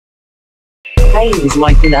Playing is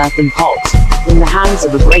like an earthen pot. In the hands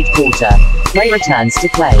of a great porter, play returns to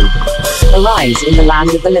play. Arise in the land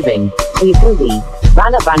of the living.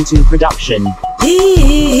 YAKUBIBanabantu production.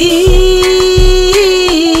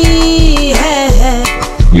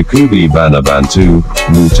 YAKUBIBanabantu,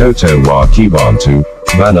 Mutoto wa Kibantu,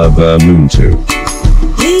 Bana Muntu.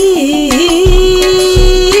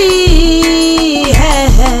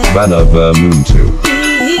 Bana Muntu.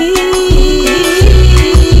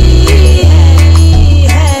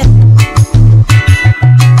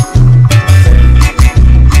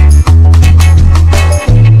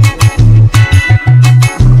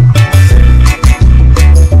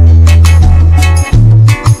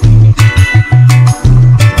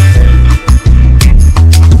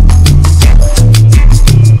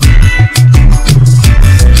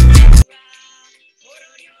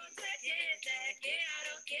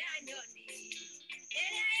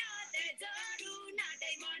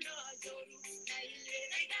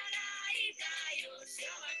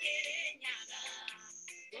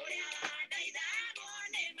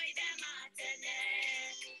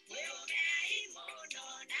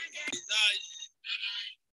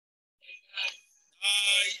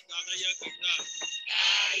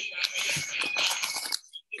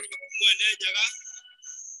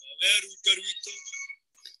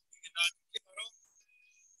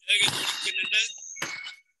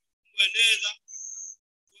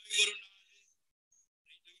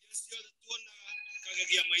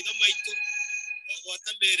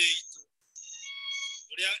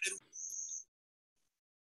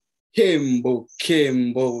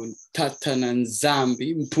 KEMBO, TATA na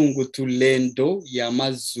NZAMBI, MPUNGU TULENDO,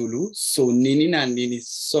 YAMAZULU, NINI,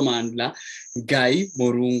 SOMANDLA, NGAI,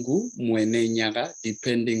 MURUNGU, MWENE, NYAGA,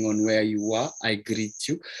 depending on where you are, I greet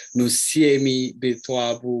you. Nusiemi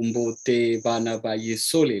betwabu mbote bana ba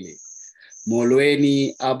yesolele.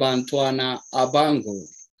 Molweni abantwana abango.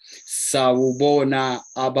 Sawubona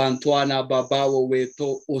abantwana babawo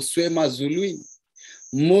weto oswema zulwini.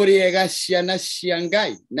 Muriega shiana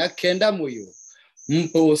shiangai na kenda moyo.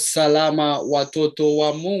 Mpo salama watoto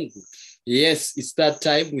wa Mungu. Yes, it's that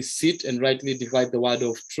time we sit and rightly divide the word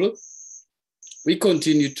of truth. We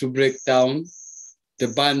continue to break down the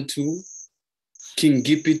Bantu,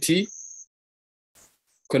 Kingipiti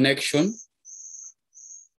connection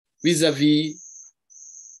vis-a-vis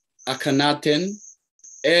Akhenaten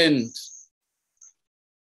and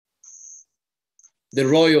the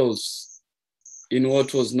royals in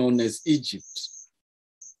what was known as Egypt.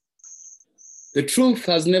 The truth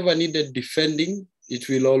has never needed defending. It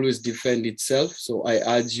will always defend itself. So I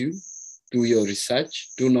urge you, do your research.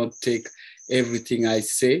 Do not take everything I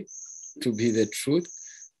say to be the truth,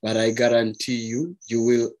 but I guarantee you, you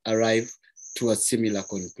will arrive to a similar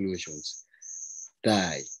conclusions.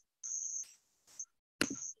 THAAYU.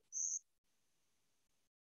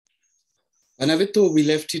 Anavito, we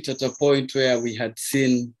left it at a point where we had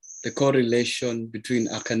seen the correlation between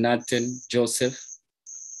Akhenaten, Joseph.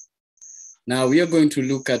 Now we are going to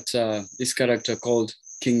look at this character called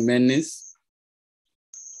King Menes.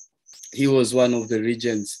 He was one of the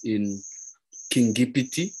regents in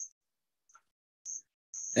Kingipiti.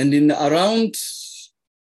 And in around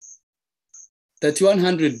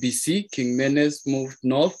 3100 BC, King Menes moved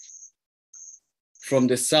north from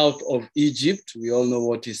the south of Egypt. We all know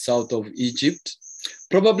what is south of Egypt.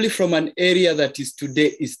 Probably from an area that is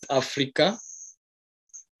today East Africa,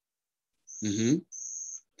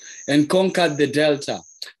 and conquered the Delta.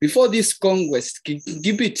 Before this conquest,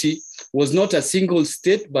 Kingipiti was not a single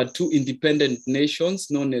state, but two independent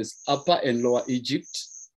nations known as Upper and Lower Egypt.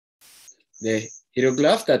 The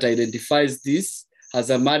hieroglyph that identifies this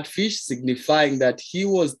has a mad fish, signifying that he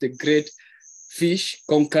was the great fish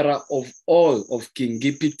conqueror of all of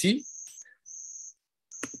Kingipiti.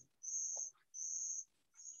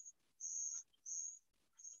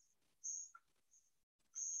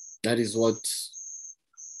 That is what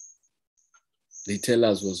they tell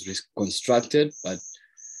us was reconstructed, but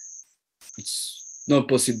it's not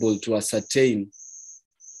possible to ascertain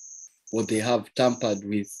what they have tampered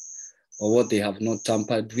with or what they have not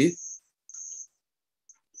tampered with.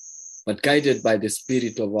 But guided by the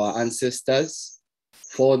spirit of our ancestors,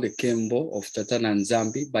 for the KEMBO of TATA and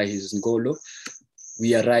NZAMBI by his Ngolo,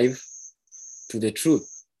 we arrive to the truth.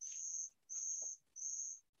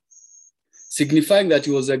 Signifying that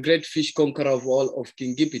he was a great fish conqueror of all of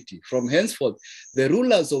Kingipiti. From henceforth, the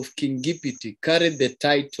rulers of Kingipiti carried the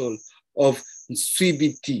title of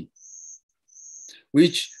Nswibiti,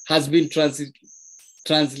 which has been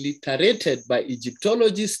transliterated by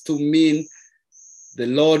Egyptologists to mean the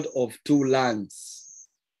Lord of two lands.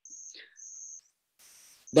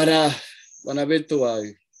 But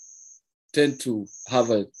tend to have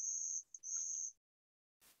a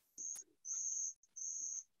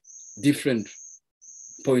different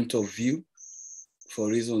point of view for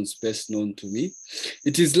reasons best known to me.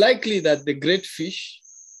 It is likely that the great fish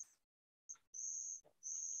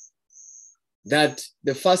that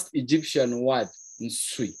the first Egyptian word,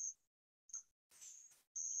 nsui,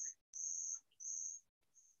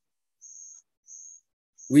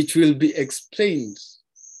 which will be explained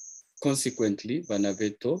consequently,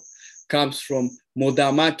 Banabeto, comes from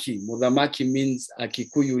Modamaki. Modamaki means a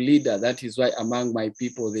Kikuyu leader. That is why among my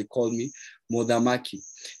people, they call me Modamaki.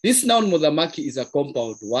 This noun Modamaki is a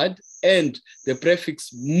compound word, and the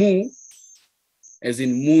prefix mu, as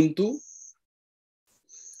in muntu,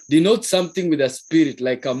 denotes something with a spirit,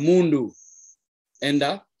 like a mundu, and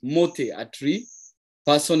a mote, a tree,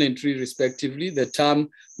 person and tree respectively. The term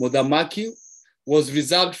Modamaki was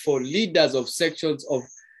reserved for leaders of sections of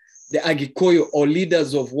the Agikoyo or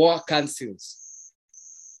leaders of war councils.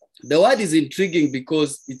 The word is intriguing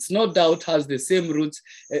because it's no doubt has the same roots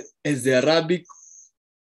as the Arabic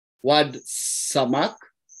word samak,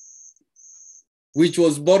 which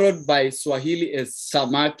was borrowed by Swahili as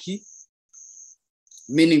samaki,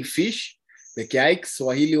 meaning fish. The Kiaik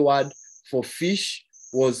Swahili word for fish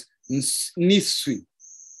was niswi.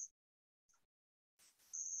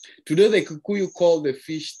 Today, the Kikuyu call the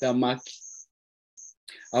fish tamaki,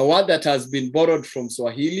 a word that has been borrowed from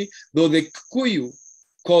Swahili, though the Kikuyu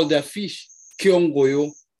call the fish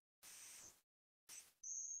kiongoyo,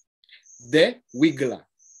 the wiggler.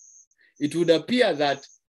 It would appear that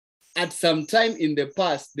at some time in the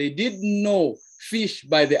past, they did know fish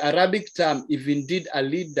by the Arabic term, if indeed a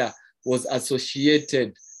leader was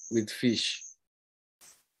associated with fish.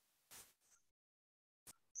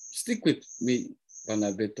 Stick with me,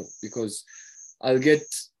 Banabeto, because I'll get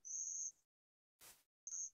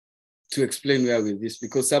to explain where with this,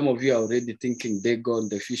 because some of you are already thinking Dagon,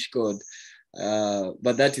 the fish god,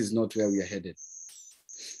 but that is not where we are headed.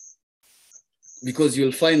 Because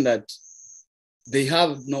you'll find that they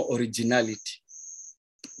have no originality.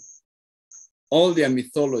 All their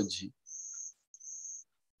mythology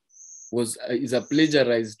is a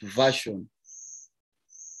plagiarized version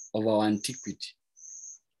of our antiquity.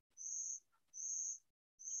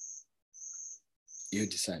 You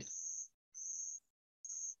decide.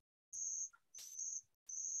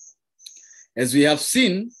 As we have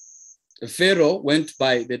seen, the Pharaoh went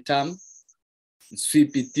by the term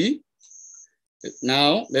Nswipiti.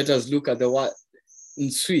 Now let us look at the word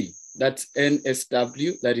Nswi, that's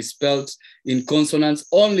NSW, that is spelled in consonants,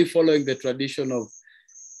 only following the tradition of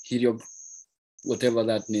Hiriob, whatever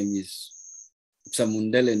that name is. It's a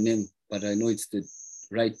Mundele name, but I know it's the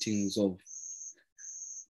writings of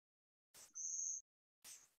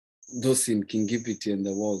those in Kingipiti and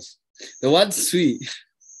the walls. The word Swi,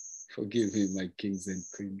 forgive me, my kings and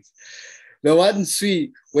queens. The word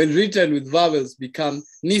Nswi, when written with vowels, become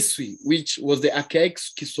Niswi, which was the archaic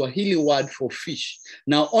Kiswahili word for fish,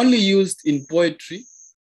 now only used in poetry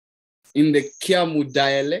in the Kiamu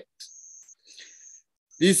dialect.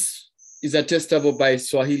 This is attestable by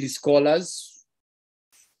Swahili scholars.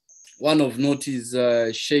 One of note is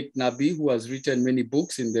Sheikh Nabi, who has written many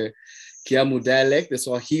books in the Kiamu dialect. The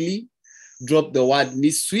Swahili dropped the word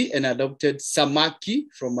Niswi and adopted samaki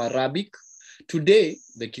from Arabic. Today,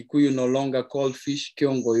 the Kikuyu no longer call fish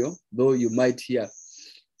kiongoyo, though you might hear.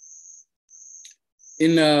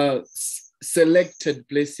 In selected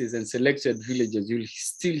places and selected villages, you'll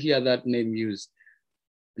still hear that name used.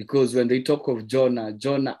 Because when they talk of Jonah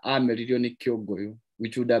ameridioni kiongoyo,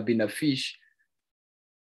 which would have been a fish,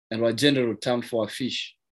 and a general term for a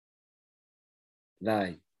fish,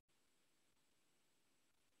 THAAYU.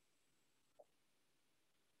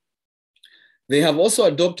 They have also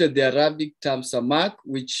adopted the Arabic term samak,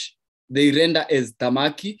 which they render as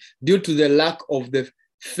tamaki, due to the lack of the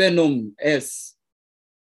phenom S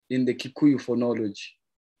in the Kikuyu phonology.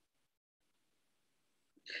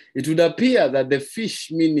 It would appear that the fish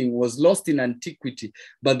meaning was lost in antiquity,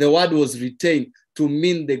 but the word was retained to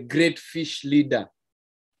mean the great fish leader.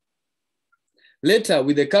 Later,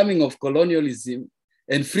 with the coming of colonialism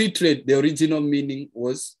and free trade, the original meaning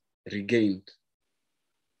was regained.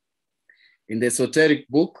 In the esoteric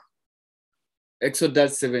book,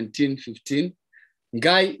 Exodus 17:15,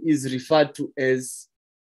 NGAI is referred to as,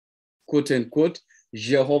 quote unquote,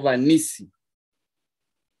 Jehovah Nissi.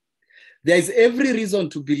 There is every reason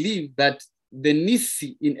to believe that the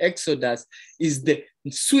Nissi in Exodus is the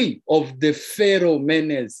Nsui of the Pharaoh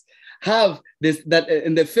Menes. In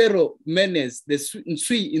the Pharaoh Menes, the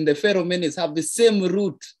Nsui in the Pharaoh Menes have the same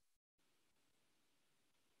root.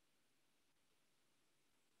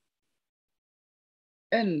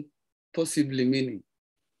 And possibly meaning.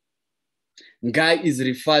 NGAI is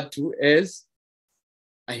referred to as,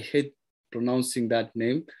 I hate pronouncing that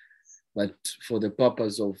name, but for the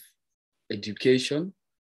purpose of education,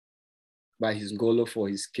 by his Ngolo for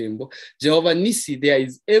his KEMBO. Jehovah Nisi, there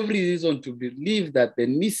is every reason to believe that the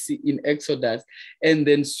Nisi in Exodus and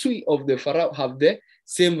then Sui of the Pharaoh have the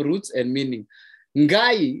same roots and meaning.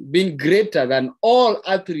 NGAI being greater than all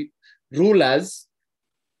other rulers,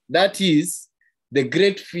 that is the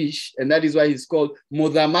great fish, and that is why he's called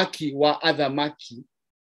Modhamaki wa Adhamaki,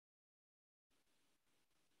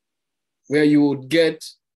 where you would get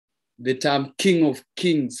the term King of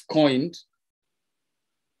Kings coined.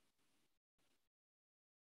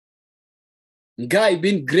 NGAI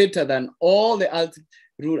being greater than all the other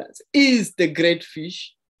rulers is the great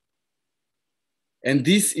fish. And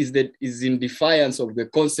this is in defiance of the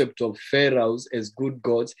concept of pharaohs as good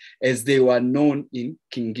gods as they were known in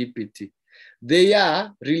Kingipiti. They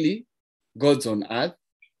are really gods on earth.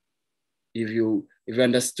 If you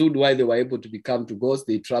understood why they were able to become to gods,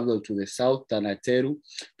 they traveled to the south, Tanateru,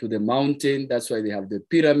 to the mountain. That's why they have the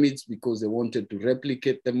pyramids, because they wanted to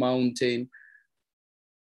replicate the mountain.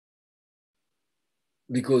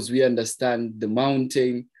 Because we understand the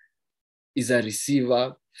mountain is a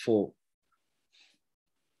receiver for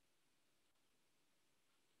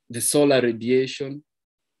the solar radiation.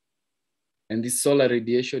 And this solar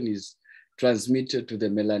radiation is transmitted to the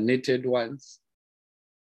melanated ones.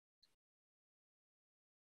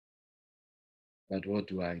 But what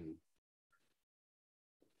do I mean?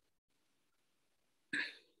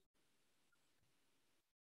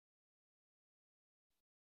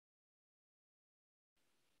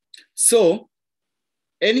 So,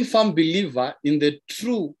 any firm believer in the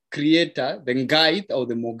true creator, the NGAI or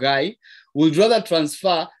the Mogai, would rather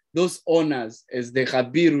transfer those honors as the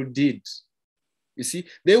Habiru did. You see,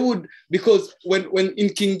 they would, because when in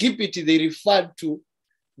Kingipiti, they referred to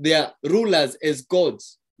their rulers as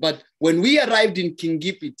gods. But when we arrived in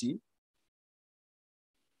Kingipiti,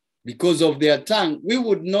 because of their tongue, we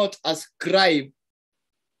would not ascribe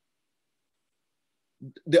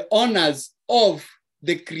the honors of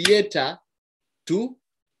the creator to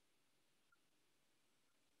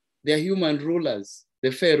their human rulers,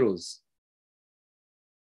 the pharaohs.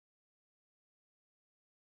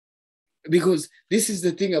 Because this is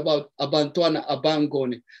the thing about Abantwana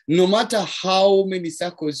Abangone. No matter how many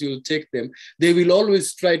circles you'll take them, they will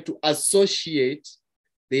always try to associate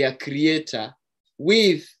their creator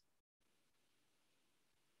with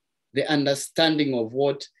the understanding of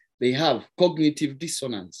what they have, cognitive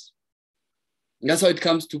dissonance. And that's how it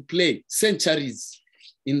comes to play, centuries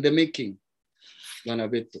in the making.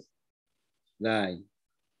 The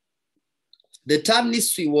term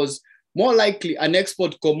Niswi was more likely an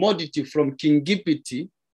export commodity from Kingipiti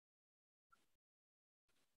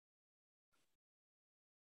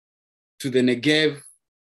to the Negev,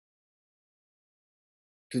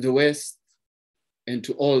 to the West, and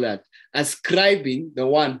to all that, ascribing the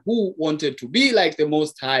one who wanted to be like the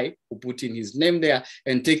Most High, who put in his name there,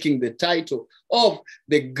 and taking the title of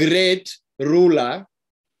the great ruler,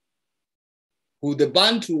 who the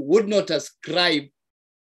Bantu would not ascribe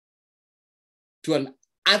to an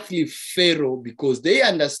earthly pharaoh, because they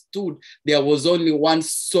understood there was only one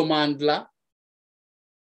Somandla,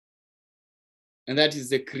 and that is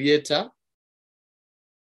the creator,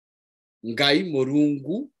 Ngai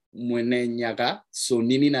Murungu, MWENE NYAGA, so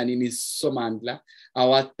NINI na NINI SOMANDLA,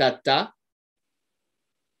 our TATA,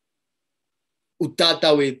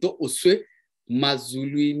 utata weto oswe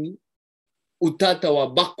mazuluini, utata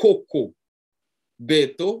wa bakoko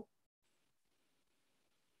beto,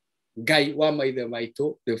 Gai Wamai the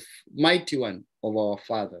Maito, the mighty one of our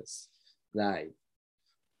fathers, died.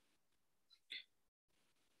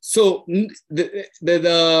 So in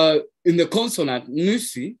the consonant,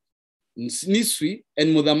 Niswi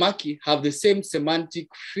and Mudhamaki have the same semantic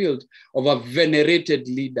field of a venerated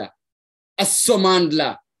leader, a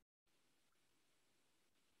Somandla,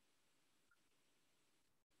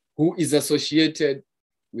 who is associated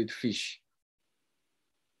with fish.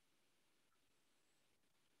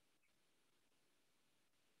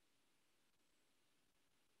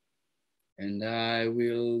 And I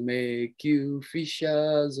will make you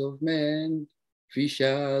fishers of men,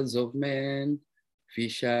 fishers of men,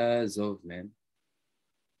 fishers of men.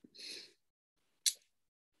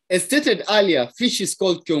 As stated earlier, fish is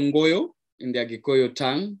called Kyongoyo in the Agikoyo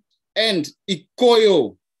tongue, and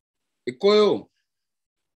Ikoyo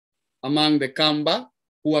among the Kamba,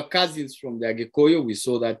 who are cousins from the Agikoyo. We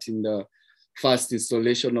saw that in the first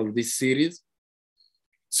installation of this series.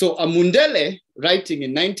 So Amundele, writing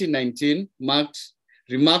in 1919, marked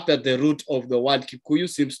Remark that the root of the word Kikuyu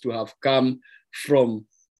seems to have come from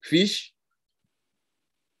fish,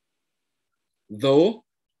 though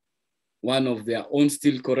one of their own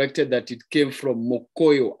still corrected that it came from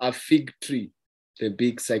mokoyo, a fig tree, the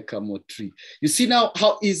big sycamore tree. You see now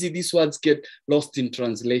how easy these words get lost in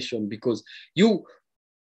translation, because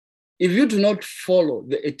if you do not follow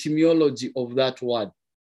the etymology of that word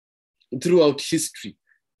throughout history,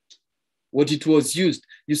 what it was used,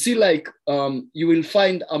 you see, like you will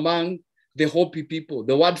find among the Hopi people,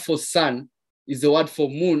 the word for sun is the word for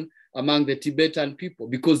moon among the Tibetan people,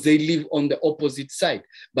 because they live on the opposite side,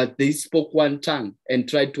 but they spoke one tongue and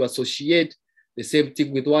tried to associate the same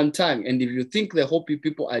thing with one tongue. And if you think the Hopi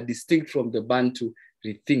people are distinct from the Bantu,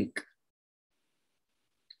 rethink.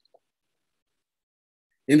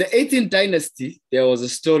 In the 18th dynasty, there was a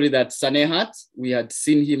story that Sanehat, we had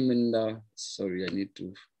seen him in the, sorry, I need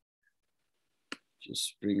to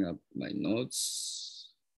just bring up my notes.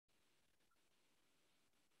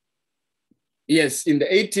 Yes, in the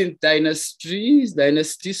 18th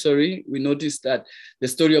dynasty, we noticed that the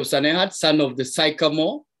story of Sanehat, son of the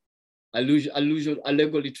sycamore,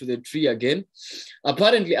 allegory to the tree again.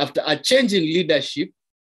 Apparently, after a change in leadership,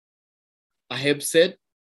 Ahab said,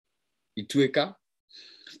 Itueka,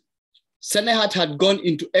 Sanehat had gone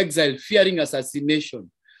into exile fearing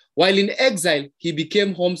assassination. While in exile, he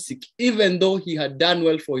became homesick, even though he had done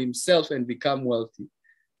well for himself and become wealthy.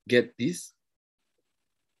 Get this?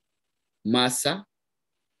 Massa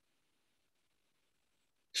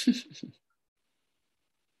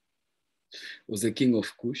was the king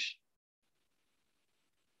of Kush.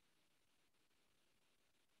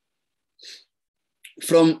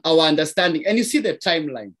 From our understanding, and you see the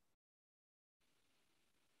timeline,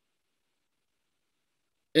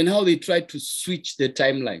 and how they try to switch the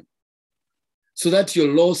timeline so that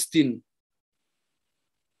you're lost in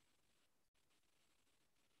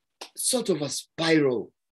sort of a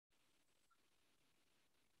spiral,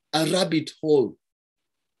 a rabbit hole,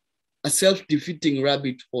 a self-defeating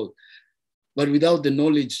rabbit hole. But without the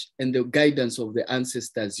knowledge and the guidance of the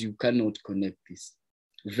ancestors, you cannot connect this.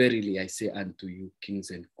 Verily, I say unto you,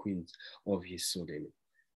 kings and queens of his Sorele.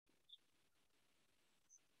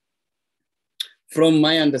 From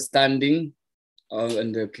my understanding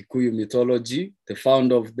in the Kikuyu mythology, the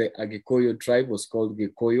founder of the Agikoyo tribe was called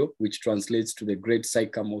Gikoyo, which translates to the great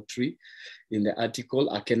sycamore tree. In the article,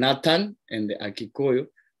 Akhenaten and the Agikoyo,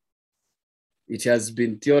 it has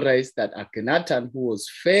been theorized that Akhenaten, who was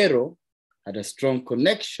Pharaoh, had a strong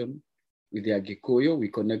connection with the Agikoyo. We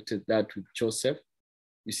connected that with Joseph.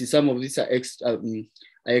 You see, some of these are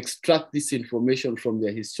I extract this information from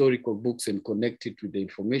their historical books and connect it with the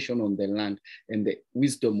information on the land and the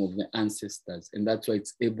wisdom of the ancestors. And that's why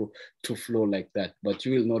it's able to flow like that. But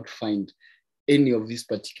you will not find any of this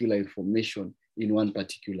particular information in one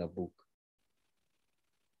particular book.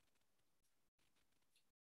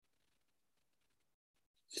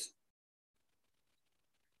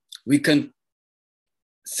 We can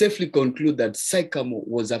safely conclude that sycamore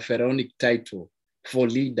was a pharaonic title for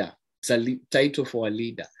leader. It's a title for a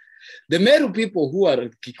leader. The Meru people, who are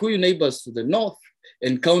Kikuyu neighbors to the north,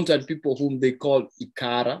 encountered people whom they call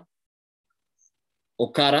Ikara,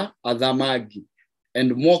 Okara, Adhamagi,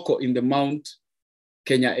 and Moko in the Mount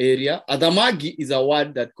Kenya area. Adhamagi is a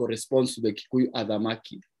word that corresponds to the Kikuyu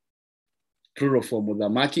Adhamaki, plural form of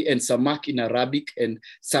Adhamaki, and Samaki in Arabic and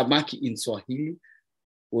Samaki in Swahili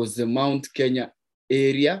was the Mount Kenya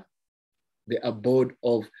area, the abode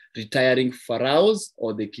of retiring pharaohs,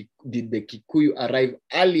 or did the Kikuyu arrive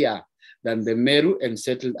earlier than the Meru and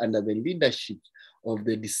settled under the leadership of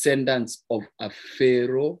the descendants of a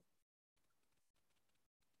pharaoh,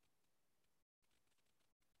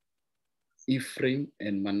 Ephraim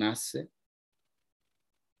and Manasseh?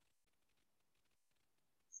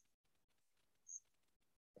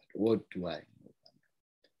 But what do I know?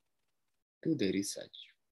 Do the research.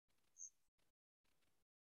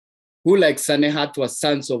 Who, like Sanehat, were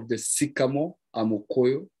sons of the sycamore,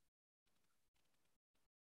 Amokoyo?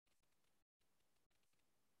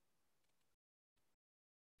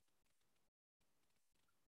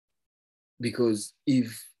 Because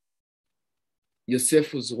if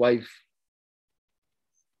Yosefu's wife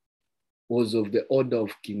was of the order of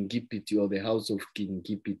King Gipiti or the house of King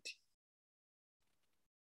Gipiti,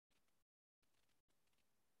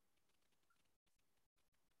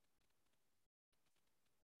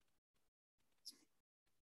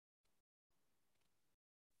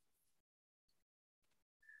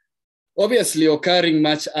 obviously occurring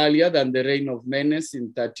much earlier than the reign of Menes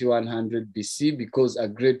in 3100 BC, because a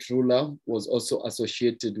great ruler was also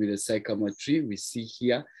associated with the sycamore tree. We see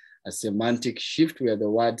here a semantic shift where the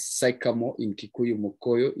word sycamore in Kikuyu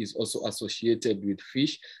Mokoyo is also associated with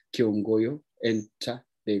fish, kiongoyo, enter,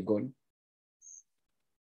 dagon.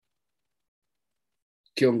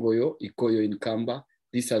 Kiongoyo, ikoyo in Kamba.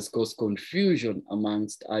 This has caused confusion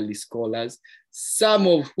amongst early scholars, some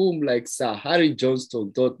of whom, like Sir Harry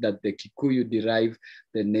Johnston, thought that the Kikuyu derive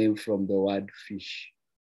the name from the word fish.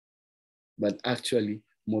 But actually,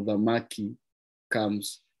 Mothamaki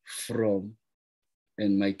comes from,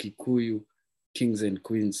 and my Kikuyu kings and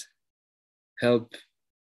queens help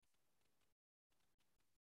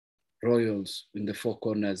royals in the four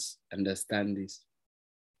corners understand this.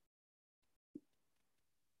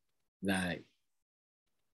 Lie.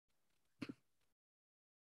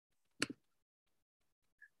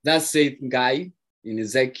 That said, Guy, in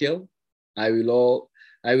Ezekiel, I will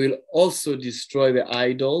also destroy the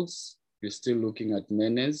idols. We're still looking at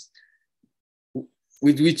menace,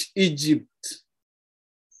 with which Egypt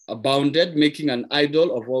abounded, making an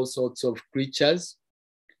idol of all sorts of creatures,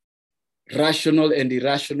 rational and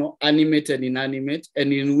irrational, animate and inanimate,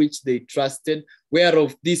 and in which they trusted,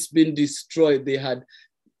 whereof this being destroyed, they had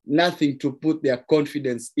nothing to put their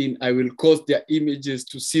confidence in. I will cause their images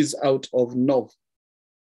to cease out of Nov,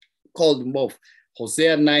 called Moth,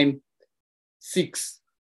 Hosea 9:6,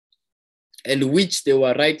 and which they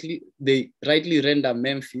rightly render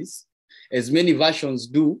Memphis, as many versions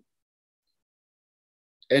do,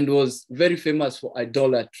 and was very famous for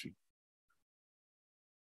idolatry.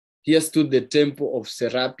 Here stood the temple of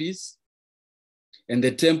Serapis and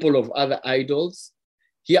the temple of other idols.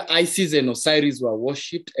 Here Isis and Osiris were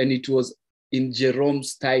worshipped, and it was in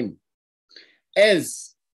Jerome's time,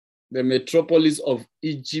 as the metropolis of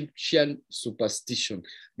Egyptian superstition.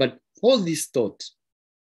 But hold this thought.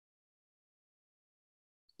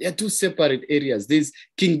 There are two separate areas. There's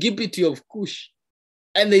King Gipiti of Kush,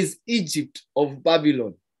 and there's Egypt of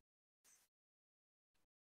Babylon.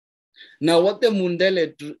 Now, what the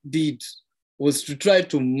Mundele did was to try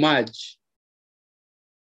to merge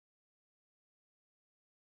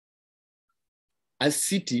a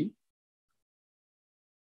city.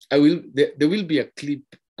 There will be a clip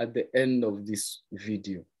at the end of this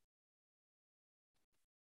video.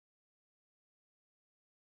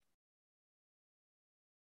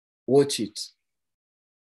 Watch it,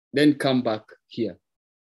 then come back here,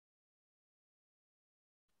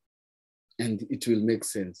 and it will make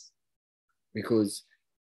sense, because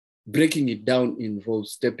breaking it down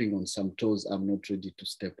involves stepping on some toes I'm not ready to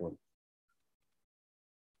step on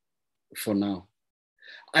for now.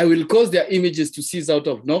 I will cause their images to cease out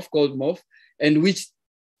of North, called Moth, and which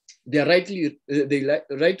they rightly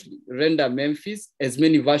render Memphis, as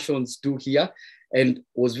many versions do here, and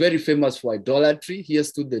was very famous for idolatry. Here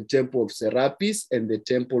stood the temple of Serapis and the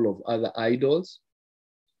temple of other idols.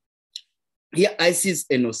 Here Isis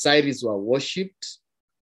and Osiris were worshipped,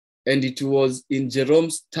 and it was in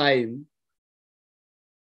Jerome's time,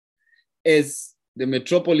 as the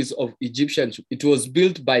metropolis of Egyptians. It was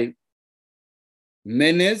built by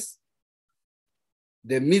Menes,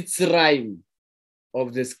 the Mitzrayim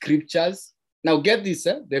of the scriptures. Now get this,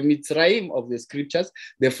 the Mitzrayim of the scriptures,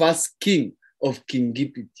 the first king of King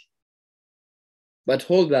Gipiti. But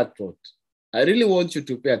hold that thought. I really want you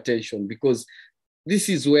to pay attention, because this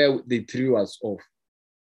is where they threw us off.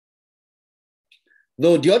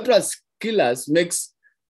 Though Diotra's killers makes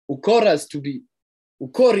Ukoras to be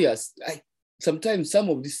Ukorias. Sometimes some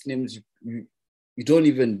of these names you don't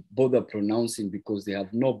even bother pronouncing, because they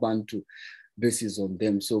have no Bantu basis on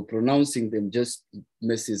them. So pronouncing them just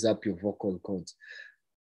messes up your vocal cords.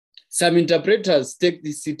 Some interpreters take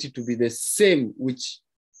this city to be the same, which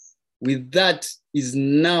with that is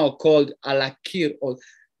now called Al-Akir or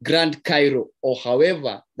Grand Cairo, or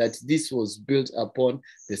however that this was built upon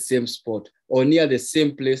the same spot or near the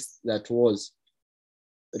same place that was.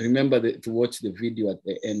 Remember to watch the video at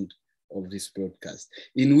the end of this broadcast,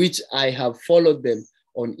 in which I have followed them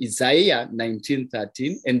on Isaiah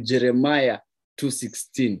 19:13 and Jeremiah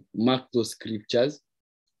 2:16. Mark those scriptures.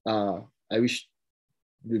 I wish,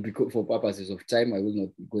 for purposes of time, I will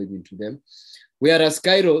not be going into them. Whereas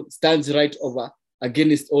Cairo stands right over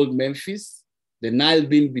against old Memphis, the Nile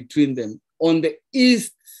being between them. On the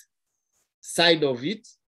east side of it,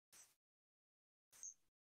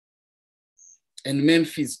 and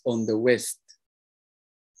Memphis on the west.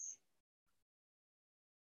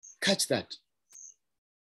 Catch that.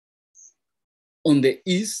 On the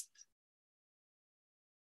east,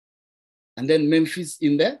 and then Memphis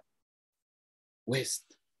in the west.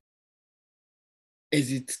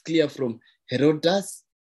 As it's clear from Herodotus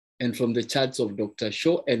and from the charts of Dr.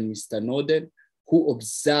 Shaw and Mr. Norden, who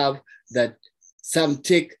observe that some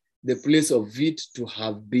take the place of it to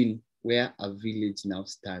have been where a village now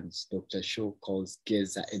stands. Dr. Shaw calls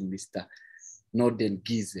Geza and Mr. Norden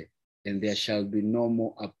Gize, and there shall be no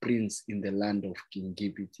more a prince in the land of King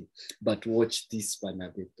Gibiti. But watch this,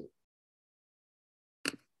 Banabeto.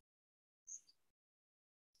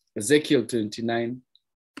 Ezekiel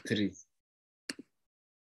 29:3.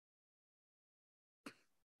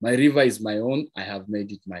 My river is my own, I have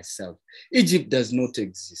made it myself. Egypt does not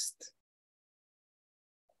exist.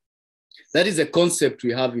 That is a concept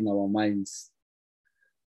we have in our minds,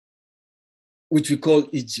 which we call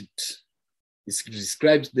Egypt. It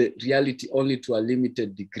describes the reality only to a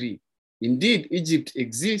limited degree. Indeed, Egypt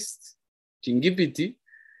exists, King Gibiti,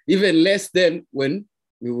 even less than when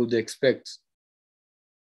we would expect.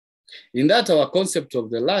 In that, our concept of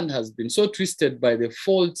the land has been so twisted by the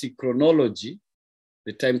faulty chronology,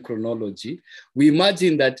 the time chronology, we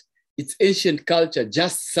imagine that its ancient culture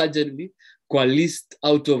just suddenly coalesced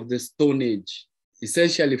out of the Stone Age,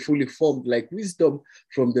 essentially fully formed like wisdom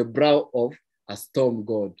from the brow of a storm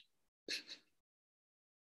god.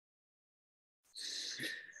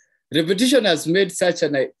 Repetition has made such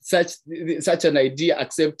an idea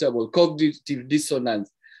acceptable: cognitive dissonance,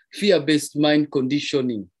 fear-based mind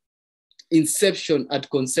conditioning, inception at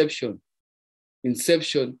conception,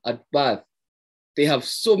 inception at birth. They have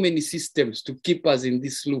so many systems to keep us in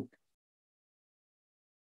this loop.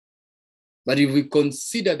 But if we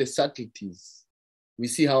consider the subtleties, we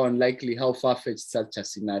see how unlikely, how far-fetched such a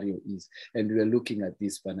scenario is. And we are looking at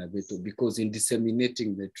this, Banabeto, because in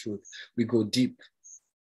disseminating the truth, we go deep.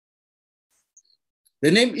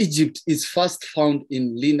 The name Egypt is first found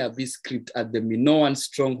in Linabi script at the Minoan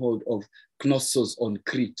stronghold of Knossos on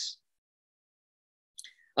Crete.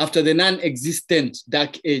 After the non-existent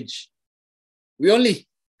Dark Age, we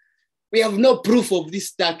have no proof of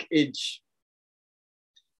this Dark Age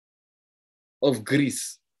of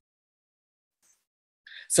Greece,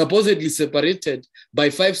 supposedly separated by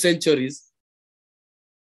 5 centuries,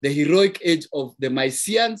 the heroic age of the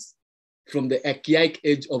Mysians from the archaic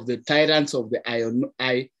age of the tyrants of the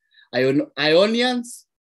Ionians.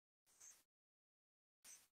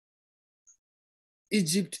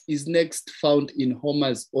 Egypt is next found in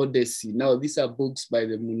Homer's Odyssey. Now, these are books by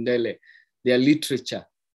the Mundele. They are literature.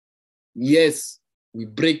 Yes, we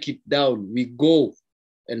break it down. We go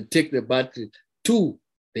and take the battle to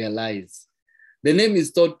their lies. The name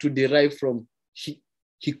is thought to derive from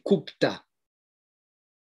Hikupta.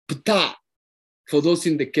 Ptah. For those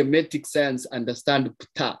in the Kemetic science understand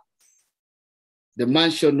Ptah, the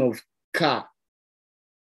mansion of Ka.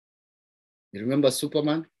 You remember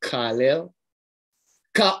Superman? Kal-El?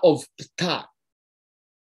 Ka of Ptah.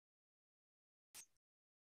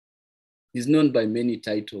 He's known by many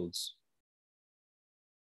titles,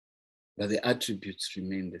 but the attributes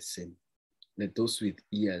remain the same. Let those with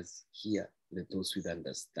ears hear, let those with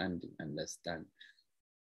understanding understand.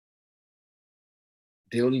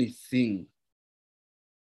 The only thing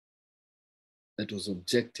that was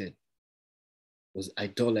objected was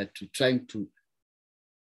idolatry, trying to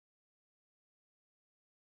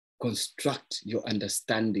construct your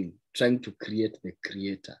understanding, trying to create the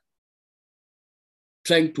creator,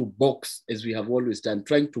 trying to box, as we have always done,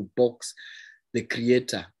 trying to box the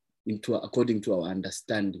creator into according to our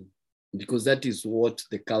understanding, because that is what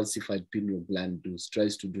the calcified pineal gland does,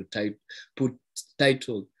 tries to do put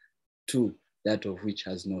title to that of which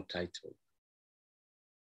has no title.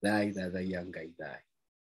 Thy, the NGAI, thy.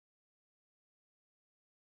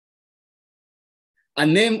 A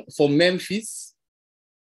name for Memphis.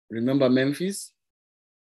 Remember Memphis?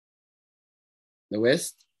 The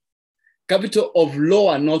West? Capital of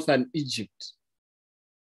Lower Northern Egypt.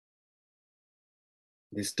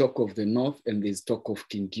 There's talk of the North and there's talk of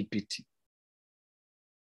King Gibiti.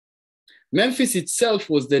 Memphis itself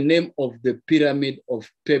was the name of the pyramid of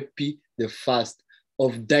Pepi I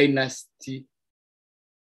of Dynasty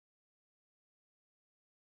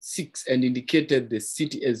 6 and indicated the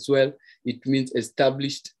city as well. It means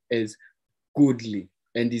established as goodly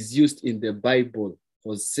and is used in the Bible,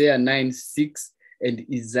 Hosea 9:6 and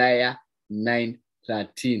Isaiah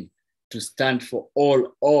 9:13, to stand for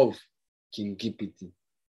all of King Gibiti.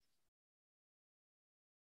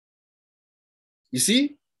 You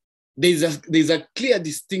see, there's a clear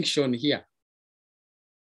distinction here.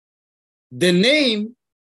 The name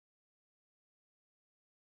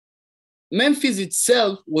Memphis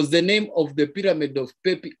itself was the name of the pyramid of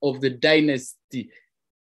Pepi of the dynasty.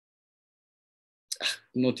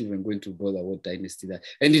 I'm not even going to bother what dynasty that.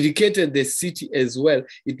 And indicated the city as well.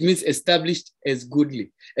 It means established as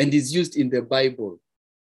goodly and is used in the Bible.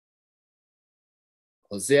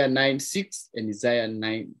 Hosea 9:6 and Isaiah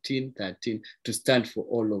 19:13 to stand for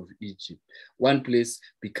all of Egypt. One place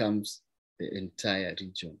becomes the entire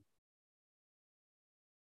region.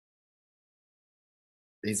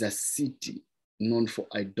 There's a city known for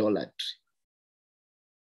idolatry.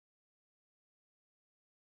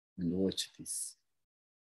 And watch this.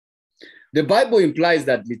 The Bible implies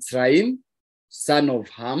that Mitzrayim, son of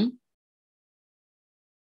Ham,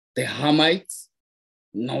 the Hamites,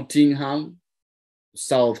 Nottingham,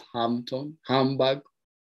 Southampton, Hamburg,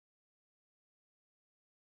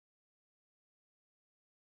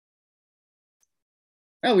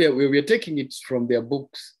 now we are taking it from their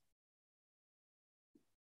books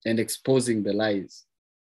and exposing the lies.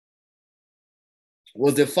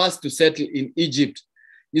 Was the first to settle in Egypt.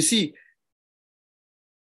 You see,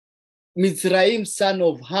 Mitzrayim, son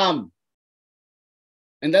of Ham.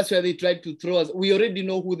 And that's where they tried to throw us. We already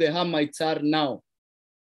know who the Hamites are now.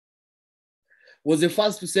 Was the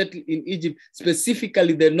first to settle in Egypt,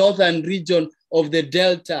 specifically the northern region of the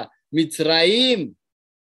Delta. Mitzrayim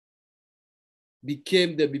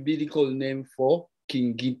became the biblical name for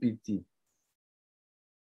King Gipiti.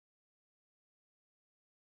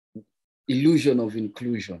 Illusion of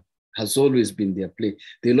inclusion has always been their play.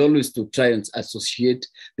 They'll always to try and associate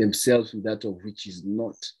themselves with that of which is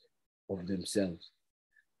not of themselves.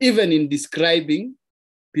 Even in describing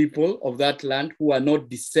people of that land who are not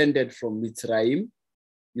descended from Mitzrayim,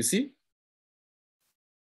 you see?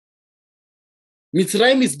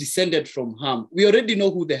 Mitzrayim is descended from Ham. We already know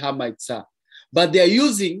who the Hamites are, but they are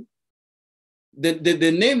using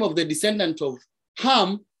the name of the descendant of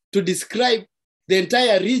Ham to describe the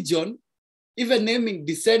entire region, even naming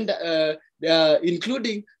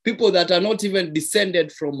including people that are not even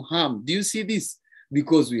descended from Ham. Do you see this?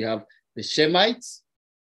 Because we have the Shemites,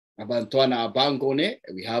 Abantuana Abangone,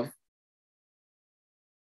 we have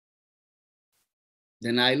the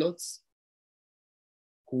Nilotes,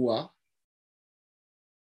 who are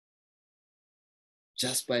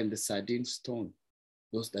just by the sardine stone,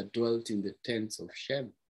 those that dwelt in the tents of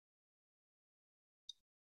Shem.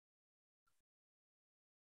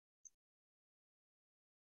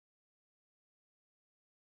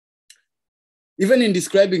 Even in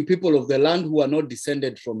describing people of the land who are not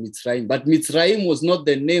descended from Mitzrayim, but Mitzrayim was not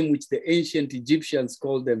the name which the ancient Egyptians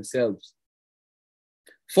called themselves.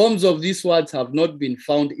 Forms of these words have not been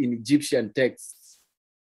found in Egyptian texts,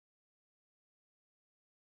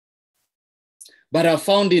 but are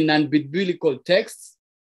found in non-biblical texts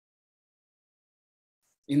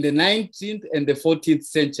in the 19th and the 14th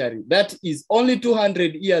century. That is only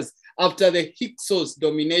 200 years after the Hyksos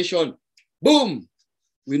domination. Boom!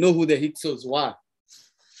 We know who the Hyksos were.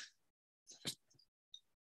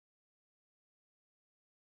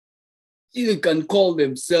 You can call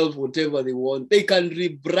themselves whatever they want. They can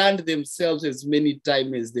rebrand themselves as many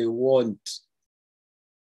times as they want.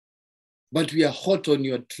 But we are hot on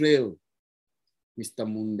your trail, Mr.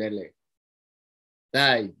 Mundele.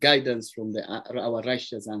 Thy guidance from our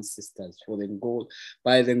righteous ancestors for the goal,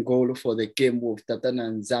 by the goal for the KEMBO of TATA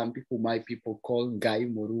and NZAMBI, who my people call NGAI,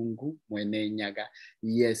 MURUNGU, MWENE, NYAGA.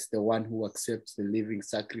 Yes, the one who accepts the living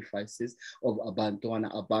sacrifices of Abantuana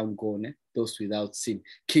Abangone, those without sin,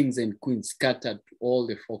 kings and queens scattered to all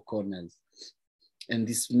the four corners. And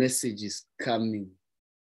this message is coming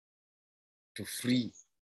to free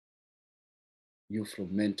you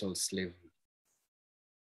from mental slavery.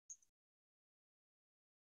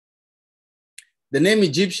 The name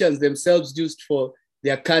Egyptians themselves used for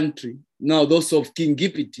their country, now those of King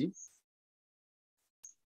Gipiti,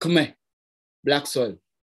 Khmer, black soil.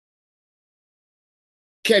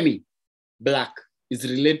 Kemi, black, is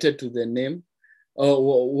related to the name,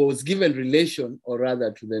 or was given relation, or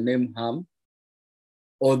rather to the name Ham,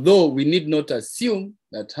 although we need not assume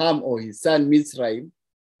that Ham or his son Mitzrayim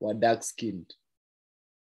were dark-skinned.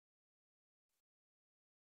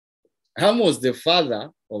 Ham was the father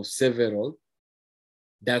of several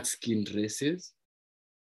dark-skinned races.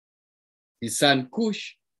 His son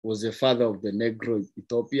Cush was the father of the Negro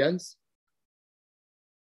Ethiopians.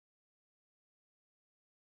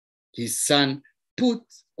 His son Put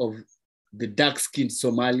of the dark-skinned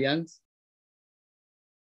Somalians.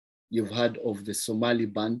 You've heard of the Somali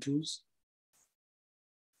Bantus.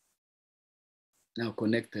 Now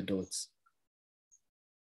connect the dots.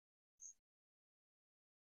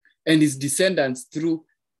 And his descendants through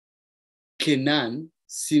Canaan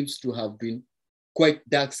seems to have been quite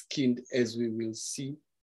dark-skinned, as we will see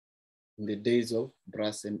in the days of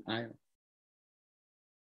brass and iron.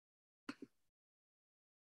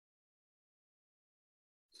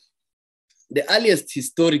 The earliest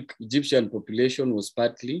historic Egyptian population was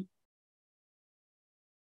partly,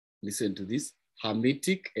 listen to this,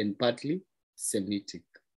 Hamitic and partly Semitic.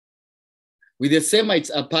 With the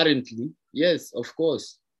Semites apparently, yes, of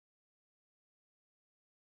course,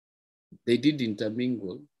 they did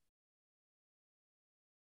intermingle.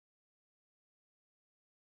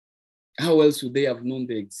 How else would they have known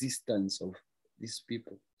the existence of these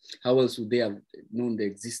people? How else would they have known the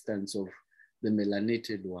existence of the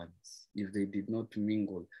melanated ones if they did not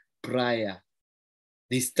mingle prior?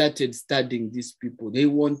 They started studying these people. They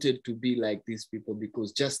wanted to be like these people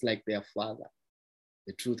because just like their father,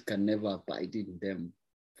 the truth can never abide in them.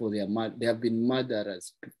 For they have been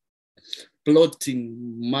murderers,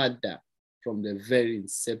 plotting murder from the very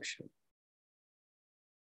inception.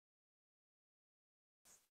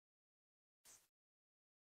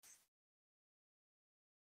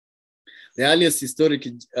 The earliest historic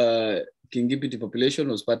Kingipiti population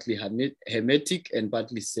was partly Hamitic and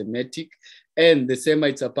partly Semitic, and the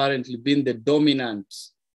Semites apparently been the dominant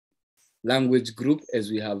language group as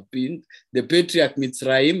we have been. The patriarch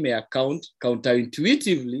Mitzrayim may account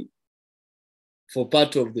counterintuitively for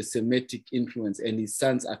part of the Semitic influence, and his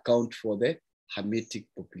sons account for the Hamitic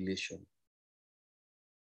population.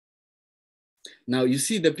 Now you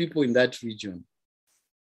see the people in that region.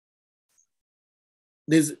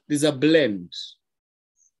 There's a blend,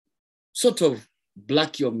 sort of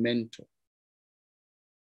black your mentor.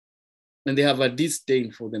 And they have a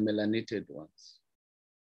disdain for the melanated ones.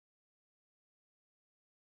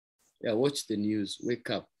 Yeah, watch the news, wake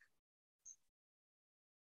up.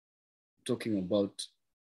 Talking about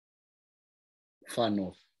far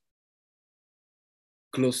north,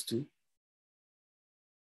 close to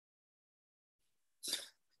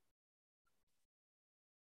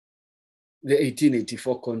the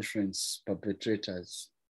 1884 conference perpetrators.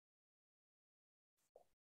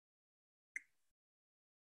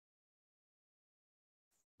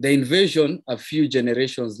 The invasion a few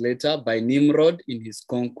generations later by Nimrod in his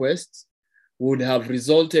conquests would have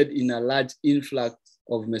resulted in a large influx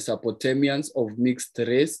of Mesopotamians of mixed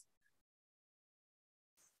race.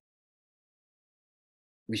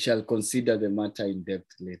 We shall consider the matter in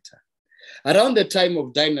depth later. Around the time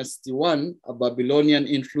of Dynasty I, a Babylonian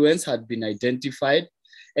influence had been identified,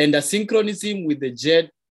 and a synchronism with the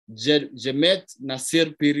Jemet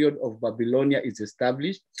Nasir period of Babylonia is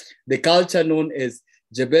established. The culture known as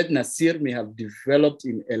Jebet Nasir may have developed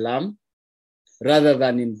in Elam rather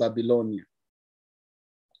than in Babylonia.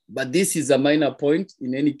 But this is a minor point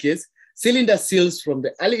in any case. Cylinder seals from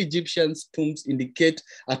the early Egyptian tombs indicate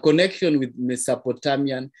a connection with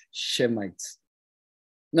Mesopotamian Shemites.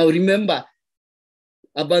 Now remember,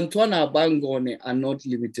 Abantwana Abangone are not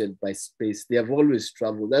limited by space. They have always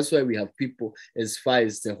traveled. That's why we have people as far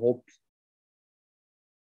as the Hope.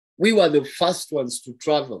 We were the first ones to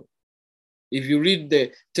travel. If you read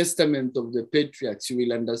the Testament of the Patriarchs, you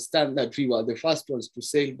will understand that we were the first ones to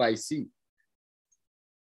sail by sea.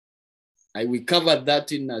 We covered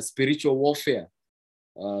that in spiritual warfare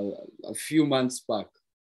a few months back.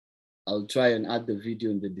 I'll try and add the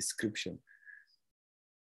video in the description.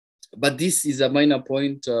 But this is a minor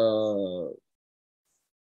point. The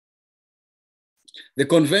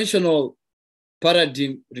conventional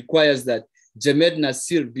paradigm requires that Jemed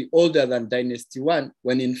Nasir be older than Dynasty I,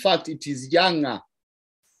 when in fact it is younger.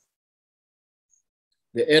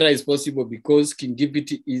 The error is possible because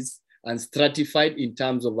Kingipiti is unstratified in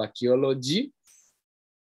terms of archaeology.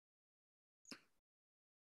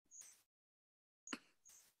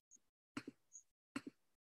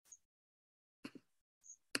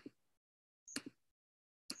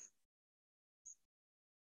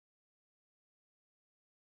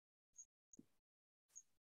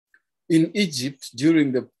 In Egypt,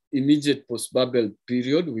 during the immediate post-Babel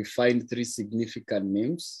period, we find three significant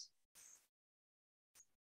names: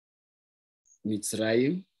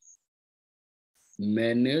 Mitzrayim,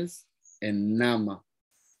 Menes, and Nama.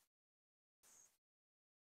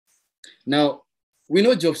 Now, we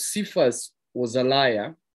know Josephus was a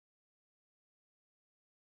liar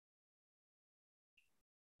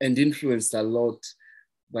and influenced a lot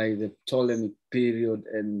by the Ptolemaic period,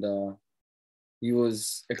 and he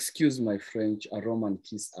was, excuse my French, a Roman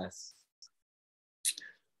kiss ass.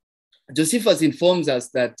 Josephus informs us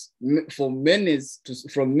that from Menes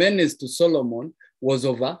to Solomon was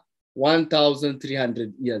over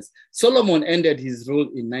 1,300 years. Solomon ended his rule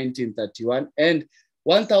in 1931, and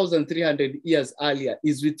 1,300 years earlier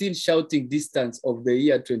is within shouting distance of the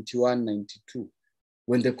year 2192,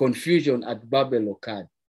 when the confusion at Babel occurred.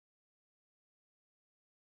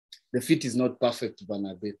 The feat is not perfect,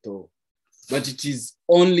 Banabeto, but it is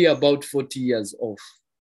only about 40 years off.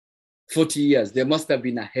 40 years, there must have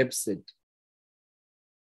been a Hepsed.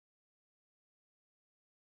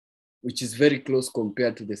 which is very close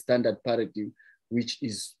compared to the standard paradigm, which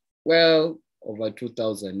is well over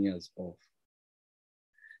 2,000 years old.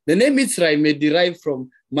 The name Israel may derive from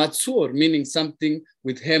matzur, meaning something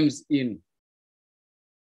with hems in.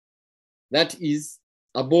 That is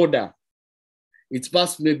a border. Its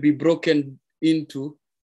past may be broken into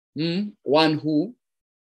one who,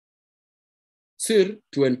 sir,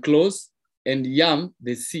 to enclose, and yam,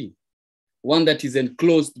 the sea, one that is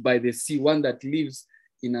enclosed by the sea, one that lives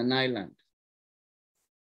in an island.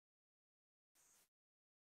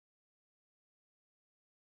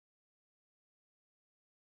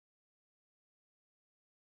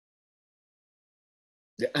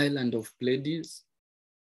 The island of Pleiades,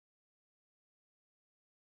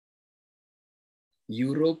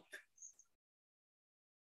 Europe,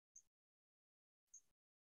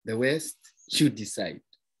 the West, you decide.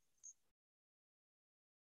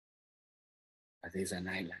 But there's an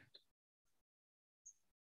island.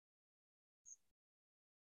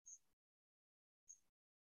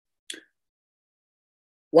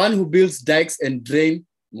 One who builds dikes and drain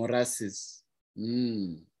morasses.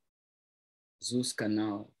 Zeus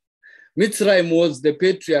Canal. Mitzrayim was the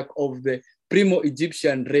patriarch of the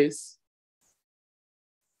Primo-Egyptian race.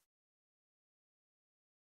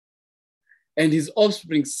 And his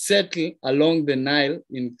offspring settle along the Nile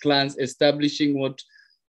in clans, establishing what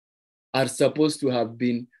are supposed to have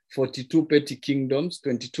been 42 petty kingdoms,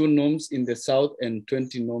 22 nomes in the south and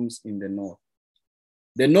 20 nomes in the north.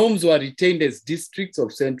 The nomes were retained as districts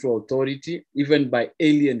of central authority, even by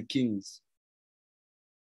alien kings.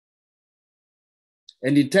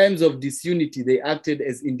 And in times of disunity, they acted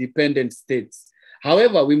as independent states.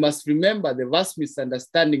 However, we must remember the vast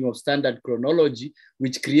misunderstanding of standard chronology,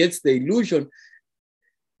 which creates the illusion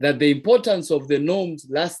that the importance of the nomes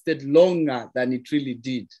lasted longer than it really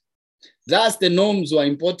did. Thus, the nomes were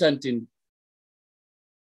important in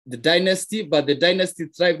the dynasty, but the dynasty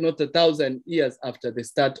thrived not 1,000 years after the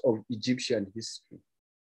start of Egyptian history,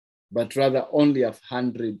 but rather only a few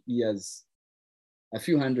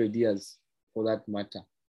hundred years for that matter.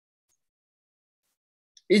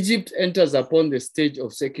 Egypt enters upon the stage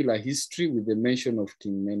of secular history with the mention of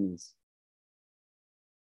King Menes.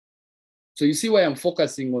 So you see why I'm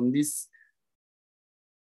focusing on these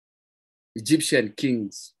Egyptian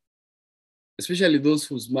kings, especially those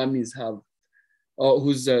whose mummies have, or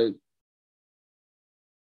whose,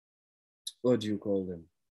 what do you call them?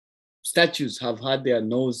 Statues have had their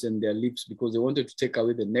nose and their lips because they wanted to take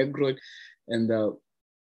away the negroid and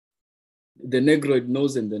the negroid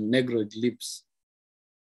nose and the negroid lips.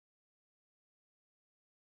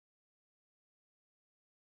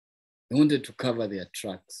 They wanted to cover their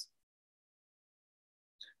tracks.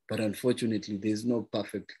 But unfortunately, there's no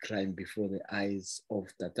perfect crime before the eyes of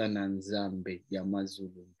TATA NZAMBI,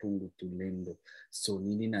 YAMAZULU, MPUNGU, TULENDO,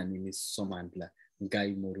 NINI, SOMANDLA,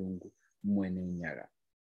 NGAI, MURUNGU, MWENE, NYAGA.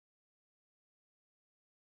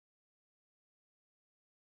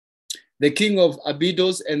 The king of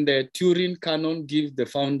Abydos and the Turin canon give the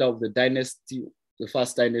founder of the dynasty, the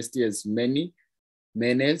first dynasty, as Menes.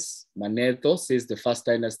 Manetho says the first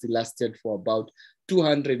dynasty lasted for about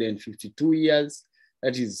 252 years.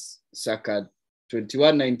 That is circa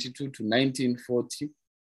 2192 to 1940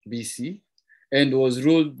 BC, and was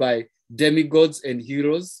ruled by demigods and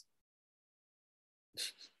heroes.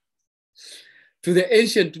 To the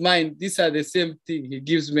ancient mind, these are the same thing. He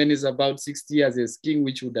gives Menes about 60 years as king,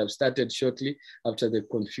 which would have started shortly after the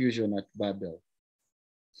confusion at Babel.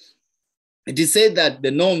 It is said that the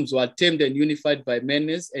nomes were tamed and unified by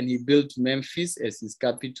Menes, and he built Memphis as his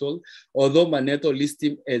capital, although Manetho lists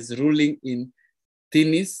him as ruling in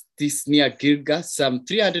Thinis, this near Girga, some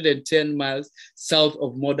 310 miles south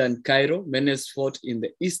of modern Cairo. Menes fought in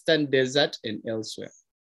the eastern desert and elsewhere.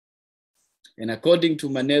 And according to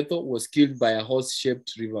Manetho, was killed by a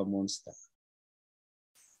horse-shaped river monster.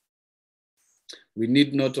 We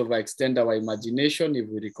need not overextend our imagination if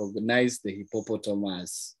we recognize the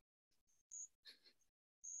hippopotamus.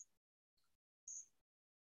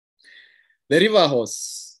 The river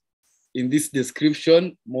horse. In this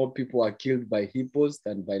description, more people are killed by hippos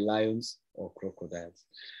than by lions or crocodiles.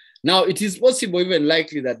 Now, it is possible, even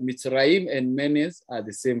likely, that Mitzrayim and Menes are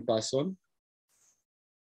the same person.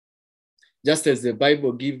 Just as the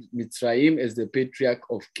Bible gives Mitzrayim as the patriarch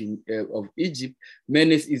of Egypt,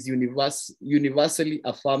 Menes is universally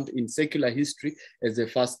affirmed in secular history as the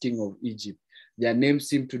first king of Egypt. Their names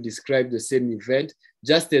seem to describe the same event.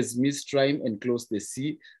 Just as Mitzrayim enclosed the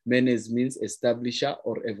sea, Menes means establisher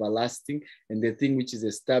or everlasting, and the thing which is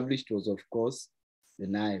established was, of course, the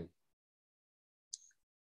Nile.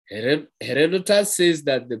 Herodotus says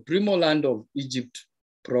that the primo land of Egypt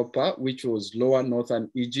proper, which was lower northern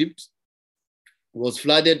Egypt, was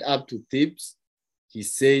flooded up to Thebes. He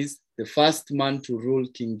says the first man to rule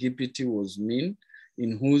Kingipiti was Min,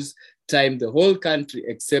 in whose time the whole country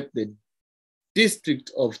except the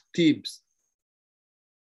district of Thebes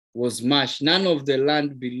was marsh. None of the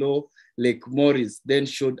land below Lake Moris then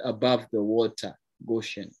showed above the water,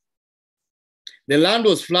 Goshen. The land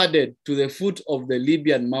was flooded to the foot of the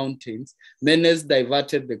Libyan mountains. Menes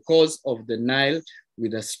diverted the course of the Nile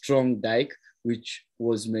with a strong dike, which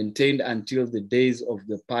was maintained until the days of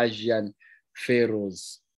the Persian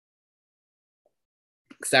pharaohs.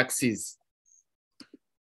 Xerxes.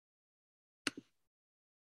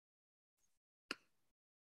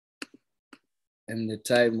 And the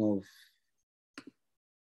time of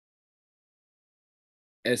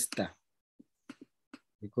Esther.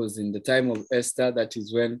 Because in the time of Esther, that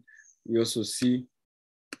is when we also see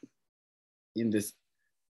in the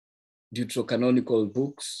deuterocanonical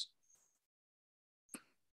books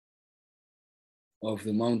of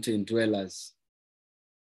the mountain dwellers.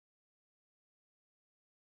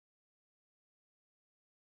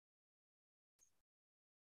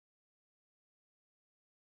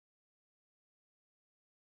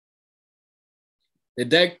 The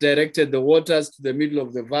dike directed the waters to the middle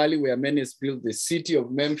of the valley where Menes built the city of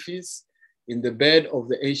Memphis in the bed of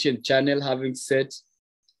the ancient channel, having set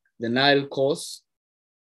the Nile course.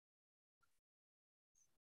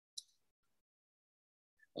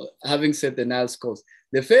 Having set the Nile's course.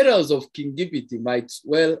 The pharaohs of Kingipiti might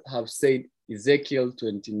well have said, Ezekiel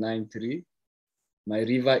 29:3, my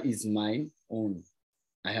river is mine own.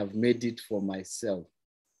 I have made it for myself.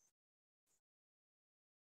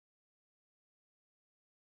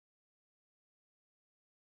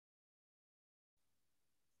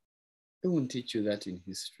 They won't teach you that in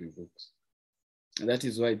history books. And that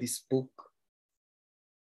is why this book,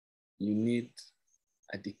 you need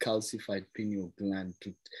a decalcified pineal gland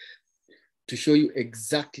to show you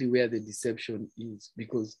exactly where the deception is,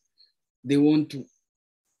 because they want to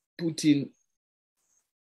put in,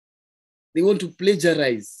 they want to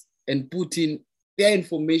plagiarize and put in their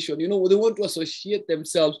information. You know, they want to associate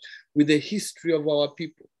themselves with the history of our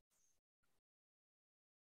people.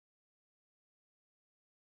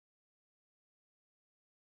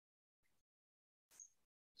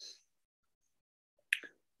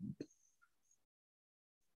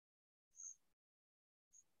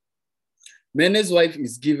 Menes' wife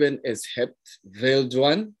is given as Hept, veiled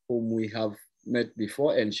one, whom we have met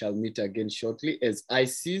before and shall meet again shortly, as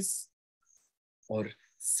Isis or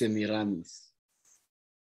Semiramis.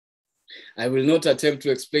 I will not attempt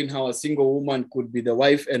to explain how a single woman could be the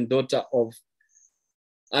wife and daughter of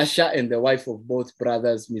Asher and the wife of both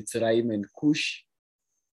brothers Mitzrayim and Cush,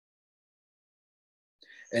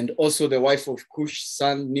 and also the wife of Cush's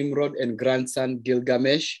son Nimrod and grandson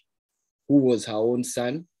Gilgamesh, who was her own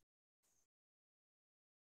son.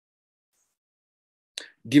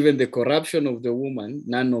 Given the corruption of the woman,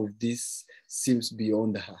 none of this seems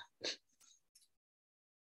beyond her.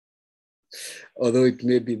 Although it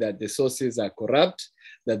may be that the sources are corrupt,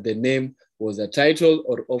 that the name was a title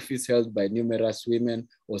or office held by numerous women,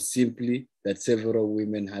 or simply that several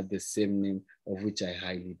women had the same name, of which I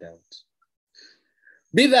highly doubt.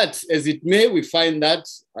 Be that as it may, we find that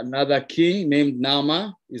another king named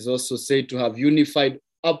Nama is also said to have unified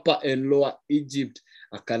Upper and Lower Egypt,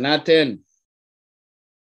 Akhenaten,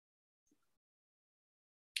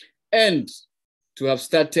 and to have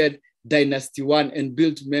started Dynasty 1 and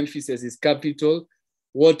built Memphis as his capital.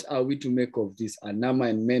 What are we to make of this? Anama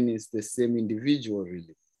and Menes, the same individual,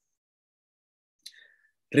 really.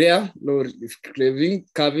 Rare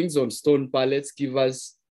low-relief carvings on stone palettes give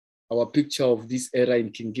us our picture of this era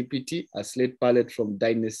in Kingipiti, a slate palette from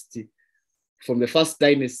the first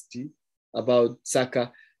dynasty, about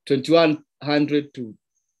circa 2100 to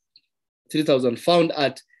 3000, found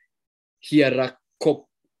at Hierakonpolis,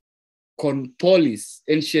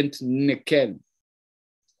 ancient Neken.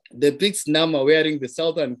 Depicts Nama wearing the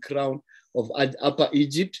southern crown of Upper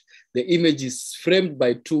Egypt. The image is framed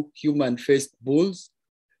by two human-faced bulls,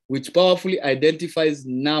 which powerfully identifies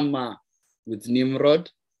Nama with Nimrod.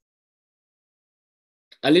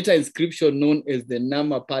 A later inscription known as the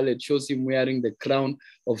Nama palette shows him wearing the crown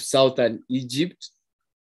of southern Egypt.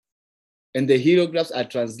 And the hieroglyphs are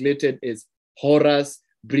translated as Horus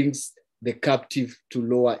brings the captive to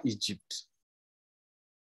Lower Egypt.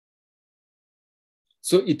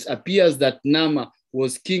 So it appears that Nama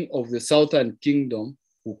was king of the southern kingdom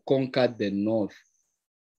who conquered the north.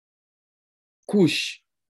 Cush.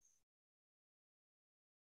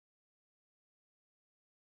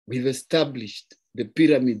 We've established the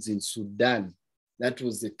pyramids in Sudan, That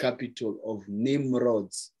was the capital of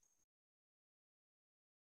Nimrod's.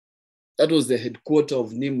 That was the headquarters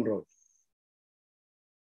of Nimrod.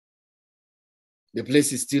 The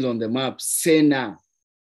place is still on the map, Sena.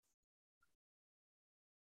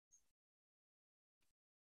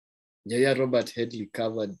 Yaya Robert Headley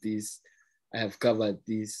covered this. I have covered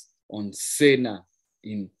this on Sena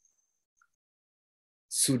in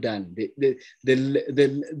Sudan. The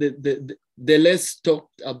less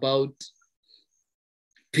talked about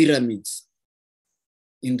pyramids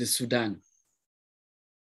in the Sudan.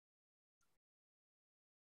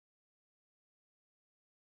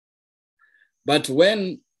 What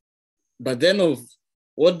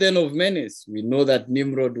then of Menes? We know that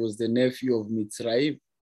Nimrod was the nephew of Mitzrayim.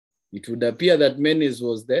 It would appear that Menes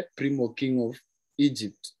was the primo king of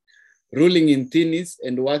Egypt, ruling in Thinis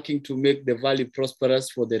and working to make the valley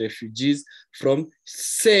prosperous for the refugees from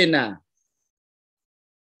Sena,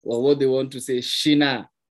 or what they want to say, Shina.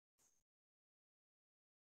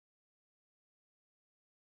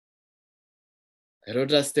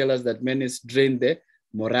 Herodotus tells us that Menes drained the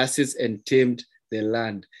morasses and tamed the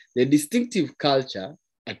land. The distinctive culture,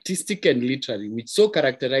 artistic and literary, which so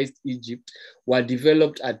characterized Egypt, were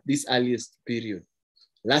developed at this earliest period,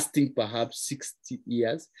 lasting perhaps 60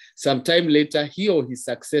 years. Sometime later, he or his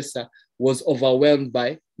successor was overwhelmed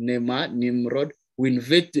by Nimrod, who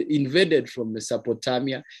invaded from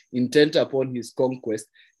Mesopotamia, intent upon his conquest.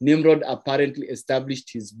 Nimrod apparently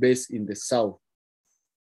established his base in the south,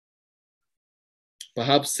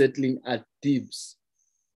 perhaps settling at Thebes,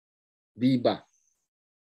 Biba.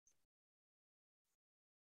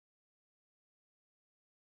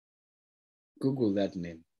 Google that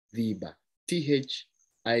name, Thiba, Thiba.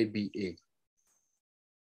 Thiba.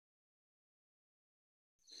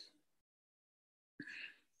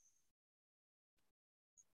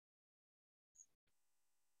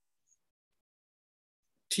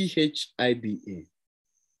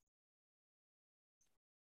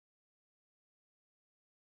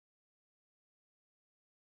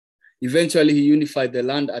 Eventually, he unified the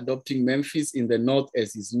land, adopting Memphis in the north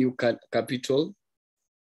as his new capital.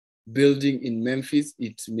 Building in Memphis,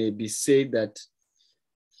 it may be said that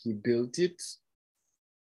he built it.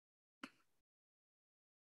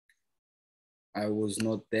 I was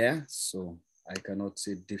not there, so I cannot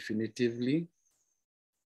say definitively,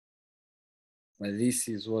 but this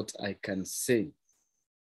is what I can say.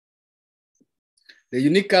 The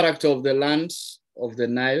unique character of the land of the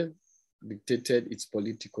Nile dictated its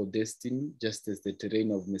political destiny, just as the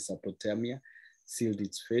terrain of Mesopotamia sealed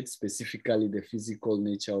its fate, specifically the physical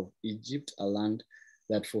nature of Egypt, a land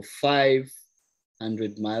that for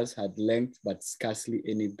 500 miles had length but scarcely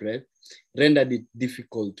any breadth, rendered it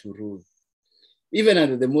difficult to rule. Even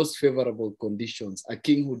under the most favorable conditions, a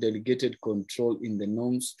king who delegated control in the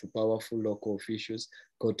norms to powerful local officials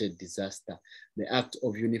courted disaster. The act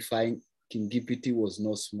of unifying Kingipiti was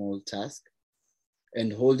no small task,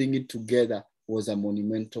 and holding it together was a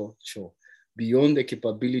monumental chore, beyond the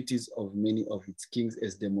capabilities of many of its kings,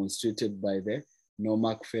 as demonstrated by the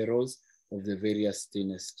Nomarch pharaohs of the various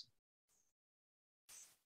dynasties.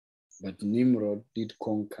 But Nimrod did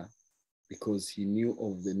conquer because he knew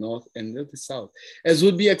of the north and the south. As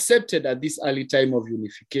would be accepted at this early time of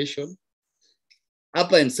unification,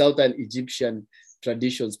 Upper and Southern Egyptian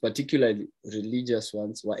traditions, particularly religious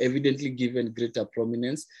ones, were evidently given greater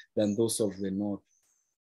prominence than those of the north.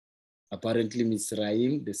 Apparently,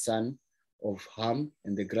 Mizraim, the son of Ham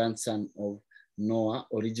and the grandson of Noah,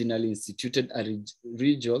 originally instituted a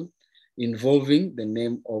region involving the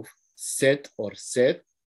name of Seth or Seth,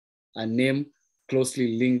 a name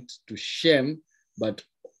closely linked to Shem, but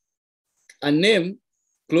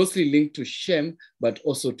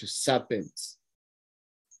also to serpents.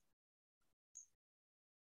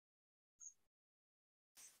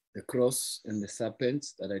 The cross and the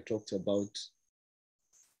serpents that I talked about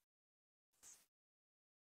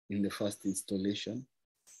in the first installation.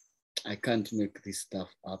 I can't make this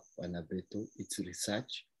stuff up, Anabeto. It's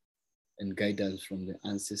research and guidance from the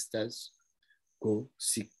ancestors. Go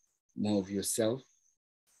seek more of yourself.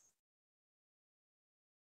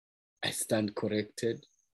 I stand corrected,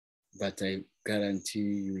 but I guarantee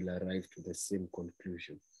you will arrive to the same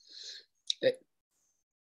conclusion.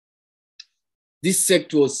 This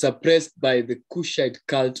sect was suppressed by the Kushite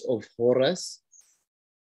cult of Horus,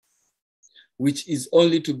 which is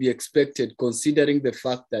only to be expected considering the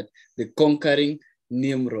fact that the conquering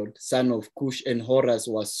Nimrod, son of Cush, and Horus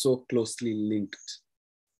were so closely linked.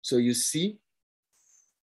 So you see,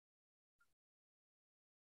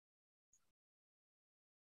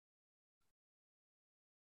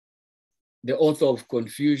 the author of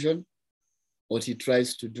confusion, what he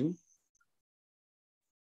tries to do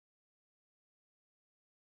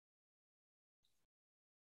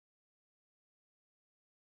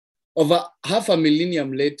Over half a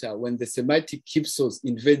millennium later, when the Semitic Hyksos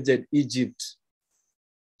invaded Egypt,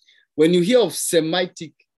 when you hear of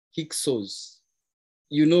Semitic Hyksos,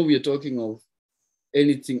 you know we're talking of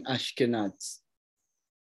anything Ashkenaz.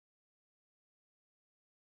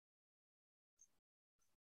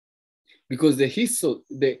 Because the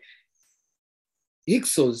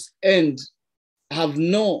Hyksos and have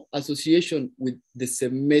no association with the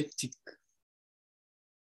Semitic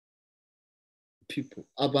people,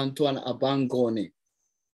 Abantu and Abangone.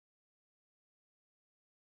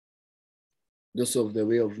 Those of the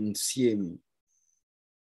way of Nsiemi.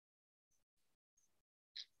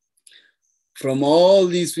 From all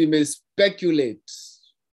this, we may speculate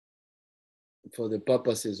for the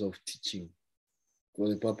purposes of teaching, for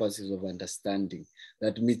the purposes of understanding,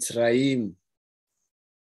 that Mitzrayim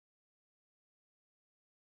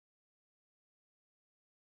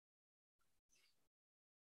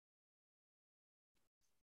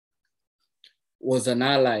was an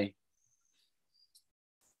ally.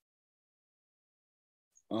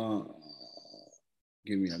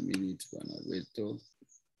 Give me a minute, Banabeto.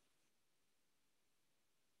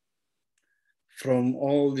 From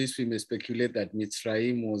all this, we may speculate that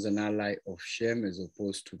Mitzrayim was an ally of Shem as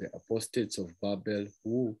opposed to the apostates of Babel,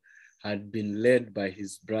 who had been led by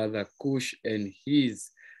his brother Cush and his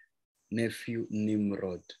nephew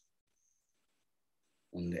Nimrod.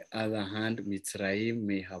 On the other hand, Mitzrayim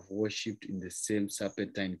may have worshipped in the same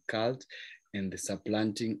Serpentine cult, and the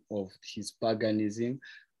supplanting of his paganism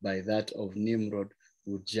by that of Nimrod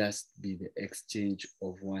would just be the exchange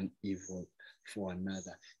of one evil for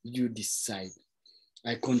another. You decide.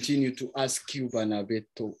 I continue to ask you,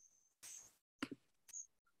 Banabeto,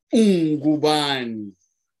 Ungubani,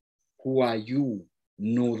 who are you?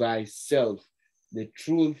 Know thyself. The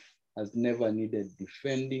truth has never needed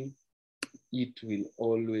defending. It will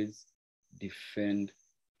always defend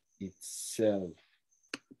itself.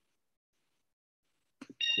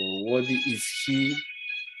 For worthy is he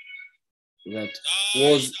that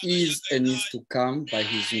was, is, and is to come by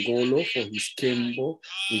his NGALO, for his KEMBO.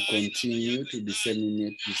 We continue to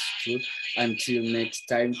disseminate this truth. Until next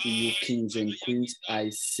time, to you kings and queens, I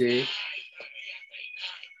say,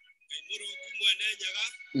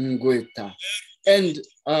 Ngweta. And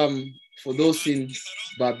for those in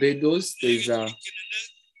Barbados, there's a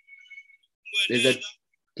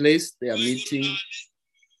place they are meeting.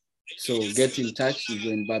 So get in touch if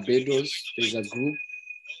you're in Barbados. There's a group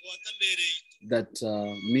that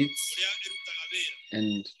meets,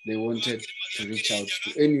 and they wanted to reach out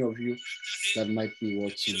to any of you that might be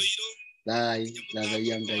watching. THAAYU, Dada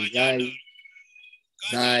Yangai Dai,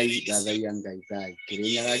 THAAYU, Dada Yangai Dai.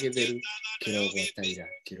 Kirenya Rageveru, Kirowa Taira,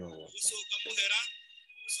 Kirowa.